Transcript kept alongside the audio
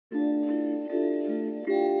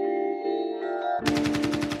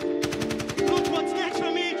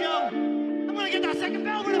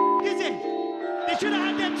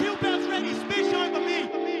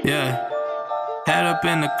Yeah. Head up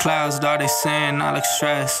in the clouds, dawg, they saying I look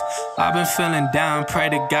stressed. I've been feeling down, pray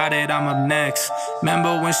to God that I'm up next.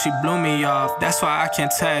 Remember when she blew me off, that's why I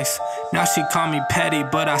can't text. Now she call me petty,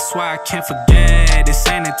 but I swear I can't forget. This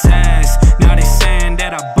ain't a test. Now they saying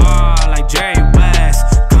that I ball like Jerry West.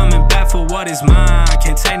 Coming back for what is mine,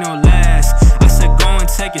 can't take no less. I said go and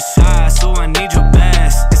take a shot, so I need your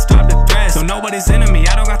best. And stop the threats, don't know what is in me.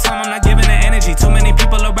 I don't got time, I'm not giving the energy. Too many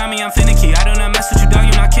people around me, I'm finicky. I do not mess with you, dog,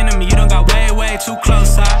 you're not kidding me. You don't got way too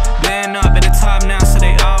close, I've been up at the top now, so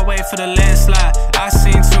they all wait for the landslide. I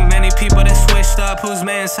seen too many people that switched up, whose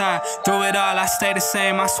man's high. Through it all, I stay the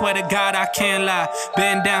same, I swear to God, I can't lie.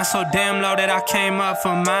 Been down so damn low that I came up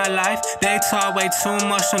for my life. They talk way too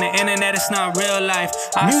much on the internet, it's not real life.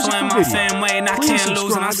 I swear my fam waiting, I can't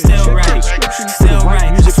lose, and I'm still right. Still right,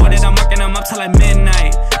 I swear that I'm working them up till like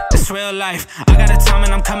midnight. It's real life, I got a time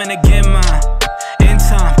and I'm coming to get mine.